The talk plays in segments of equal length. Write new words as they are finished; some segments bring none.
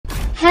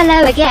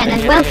Hello again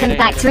and welcome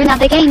back to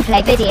another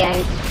gameplay video.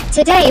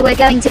 Today we're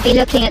going to be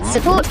looking at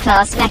support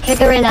class Mecha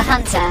Guerilla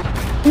Hunter.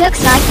 Looks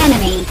like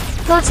enemy.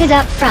 Spotted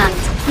up front.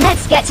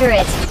 Let's get to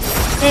it.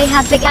 They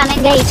have begun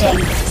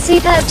engaging.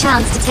 Superb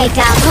chance to take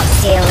down Hot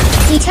Steel.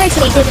 He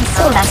totally didn't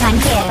saw that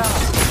I'm here.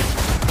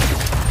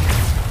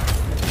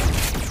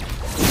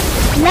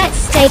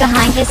 Let's stay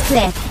behind this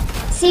cliff.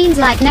 Seems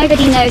like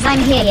nobody knows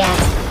I'm here yet.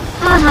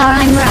 Haha,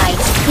 I'm right.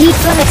 Eat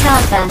bullet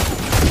Arthur.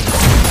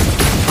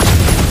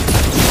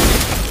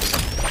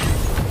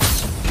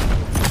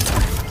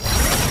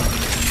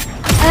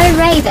 Oh,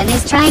 Raven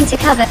is trying to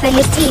cover for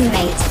his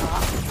teammate.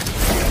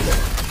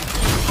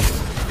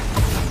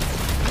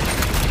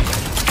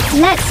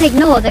 Let's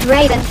ignore that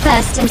Raven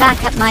first and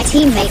back up my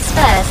teammates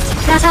first.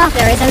 That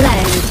Arthur is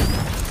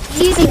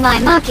alone. Using my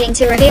marking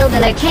to reveal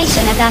the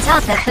location of that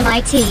Arthur for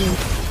my team.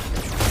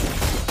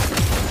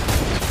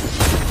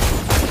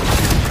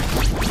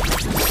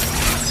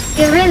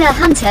 Guerilla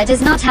Hunter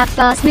does not have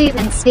fast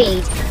movement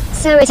speed,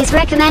 so it is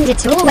recommended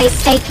to always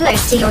stay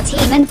close to your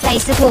team and play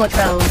support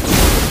role.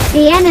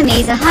 The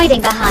enemies are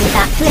hiding behind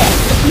that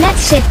cliff.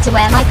 Let's shift to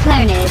where my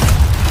clone is.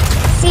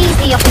 Seize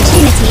the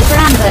opportunity for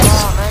ambush.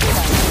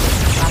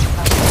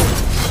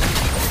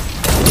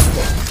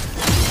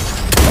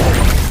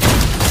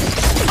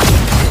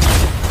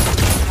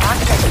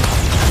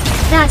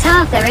 That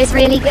Arthur is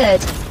really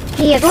good.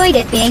 He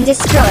avoided being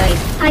destroyed.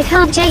 I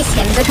can't chase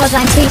him because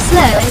I'm too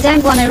slow and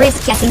don't want to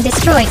risk getting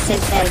destroyed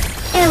since there's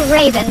ill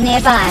Raven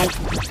nearby.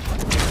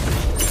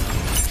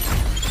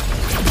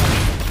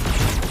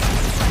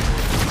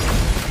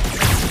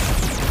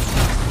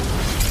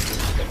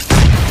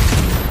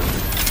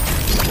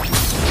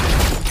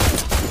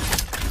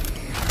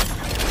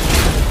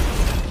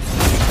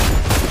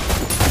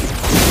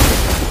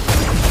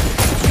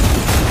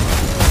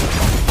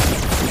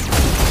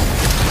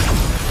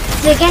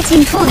 We're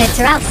getting cornered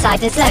to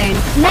outside the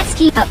zone. Let's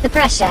keep up the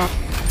pressure.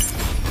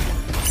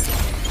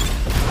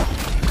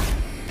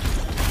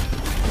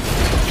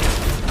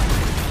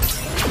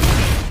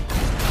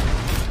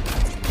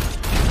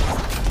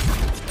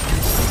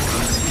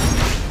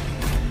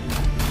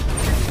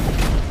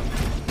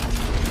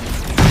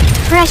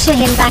 Pressure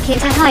him back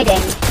into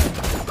hiding.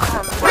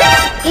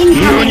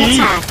 Incoming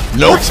attack.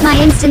 Nope. Watch my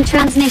instant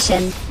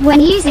transmission. When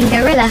using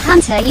Guerilla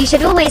Hunter, you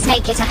should always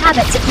make it a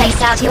habit to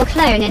place out your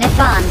clone in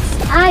advance,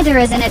 either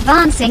as an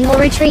advancing or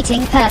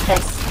retreating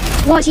purpose.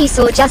 What you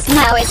saw just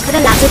now is for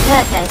the latter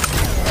purpose.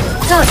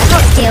 Got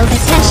Hot Steel's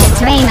attention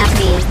to aim at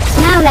me.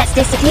 Now let's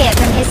disappear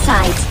from his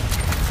sight.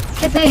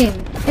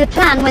 Kaboom! The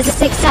plan was a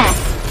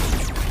success.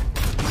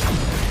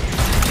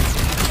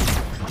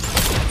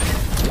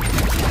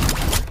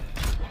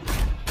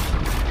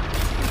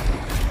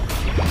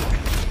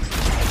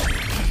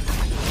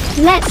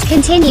 Let's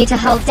continue to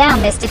hold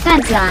down this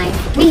defense line.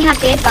 We have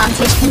the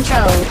advantage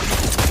controlled.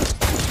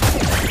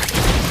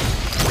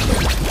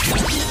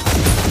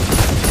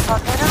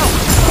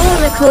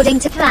 All according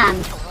to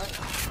plan.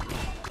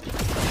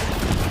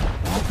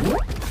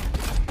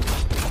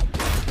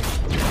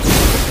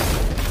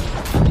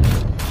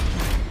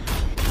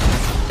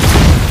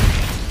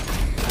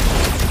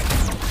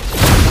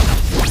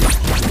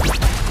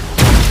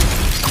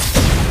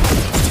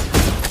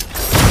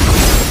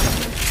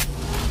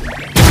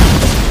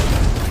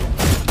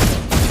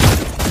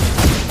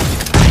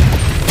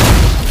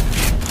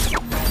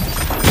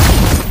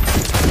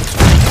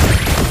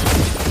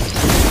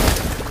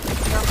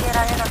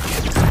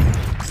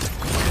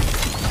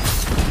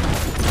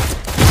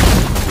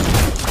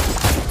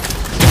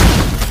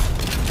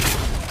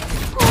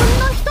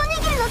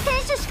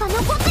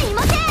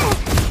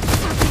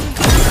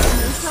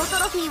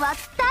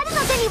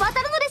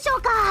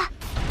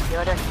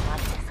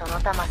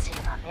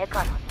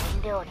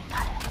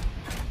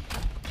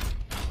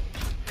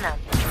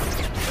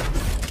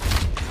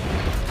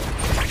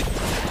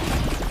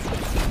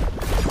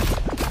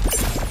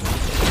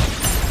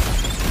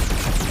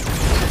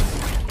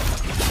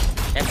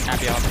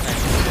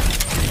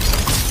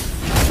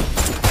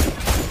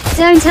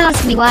 Don't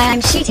ask me why I'm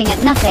shooting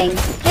at nothing.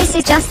 This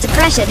is just to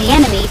pressure the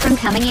enemy from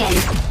coming in.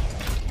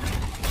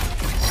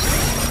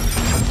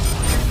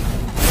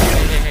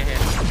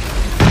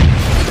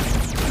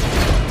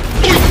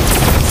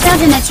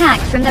 Sudden attack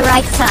from the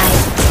right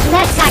side.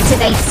 Let's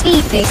activate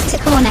speed boost to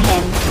corner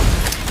him.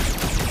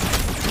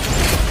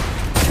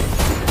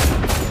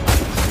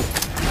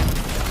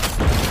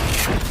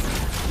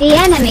 The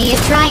enemy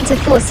is trying to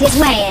force his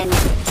way in.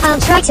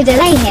 I'll try to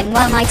delay him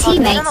while my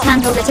teammates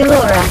handle the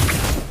Aurora.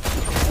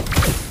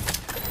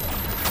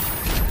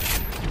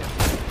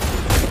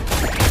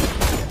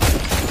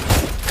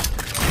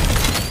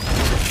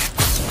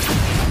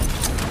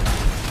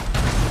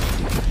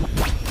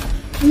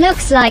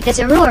 Looks like that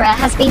Aurora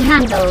has been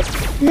handled.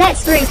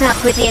 Let's group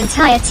up with the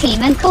entire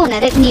team and corner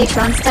that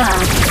neutron star.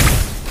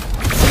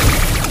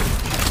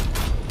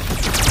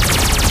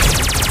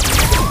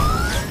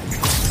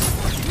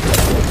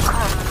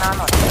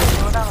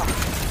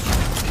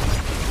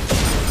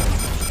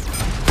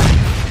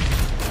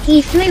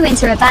 He flew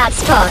into a bad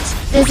spot.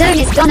 The zone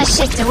is gonna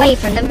shift away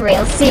from them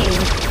real soon.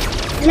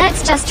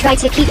 Let's just try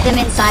to keep them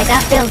inside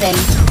that building.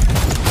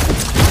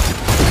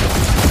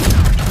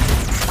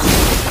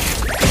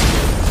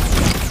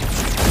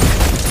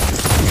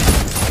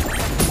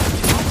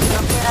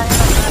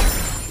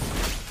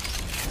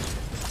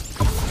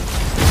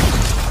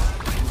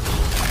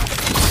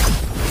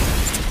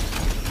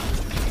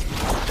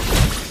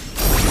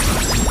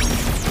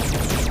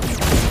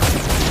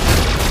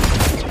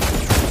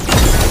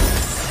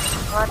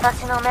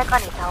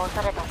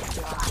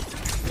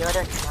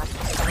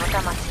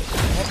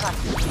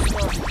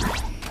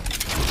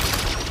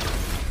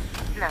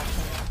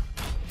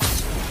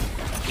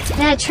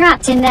 They're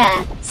trapped in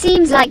there.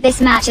 Seems like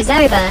this match is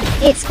over.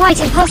 It's quite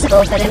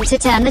impossible for them to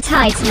turn the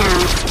tides now.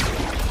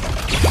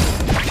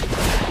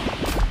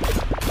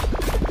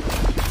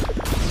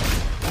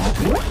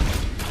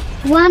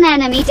 One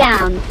enemy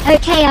down.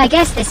 Okay, I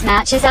guess this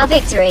match is our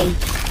victory.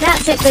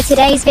 That's it for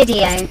today's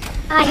video.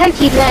 I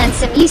hope you've learned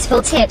some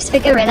useful tips for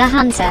Guerilla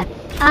Hunter.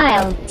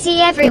 I'll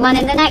see everyone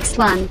in the next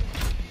one.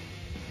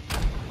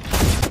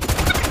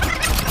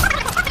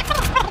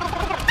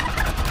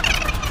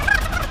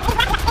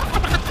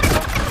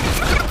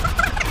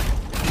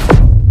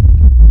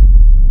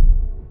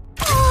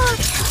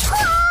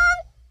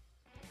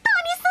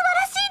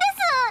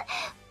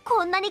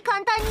こんなに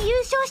簡単に優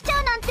勝しち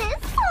ゃうなんて